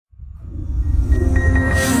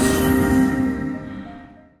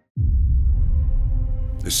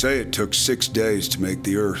say it took 6 days to make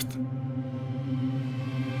the Earth.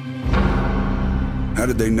 How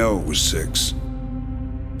did they know it was 6?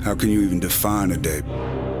 How can you even define a day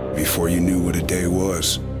before you knew what a day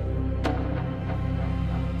was?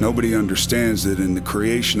 Nobody understands that in the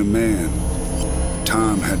creation of man,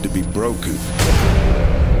 time had to be broken.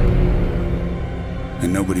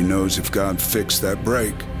 And nobody knows if God fixed that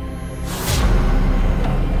break,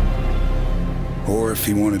 or if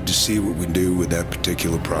he wanted to see what we do with that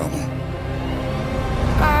particular problem.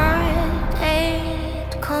 God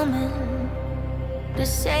ain't coming to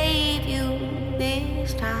save you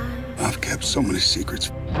this time. I've kept so many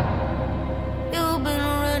secrets. You've been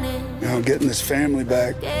running, Now getting this family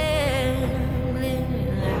back, gambling.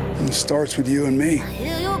 and it starts with you and me. I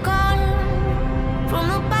hear you calling from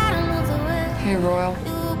the bottom of the well. Hey, Royal.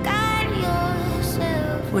 You got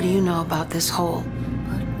yourself, What do you know about this hole?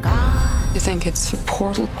 but God You think it's a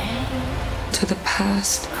portal to the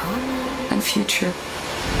past and future?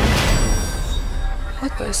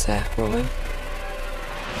 What was that, Brolin?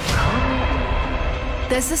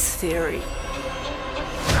 There's this theory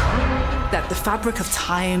that the fabric of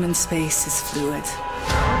time and space is fluid.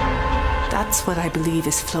 That's what I believe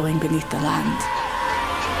is flowing beneath the land.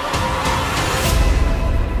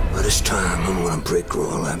 But this time, I'm gonna break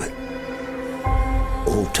Royal Abbott.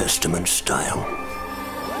 Old Testament style.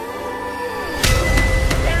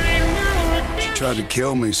 She tried to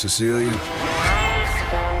kill me, Cecilia,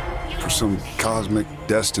 for some cosmic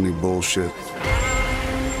destiny bullshit.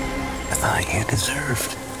 I thought you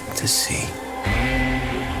deserved to see.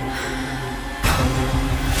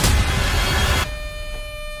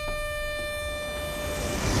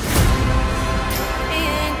 he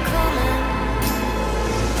ain't coming.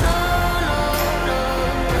 No, no, no,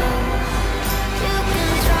 no. You can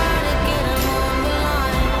try to get him on the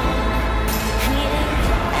line. He ain't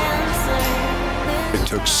answering. It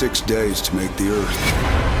took 6 days to make the Earth.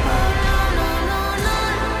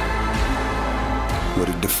 Would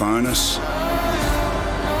it define us?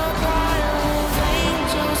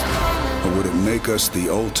 Or would it make us the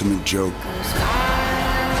ultimate joke?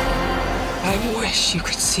 I wish you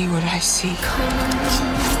could see what I see.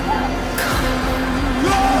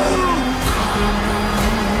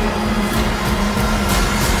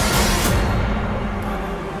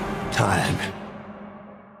 Time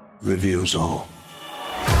reveals all.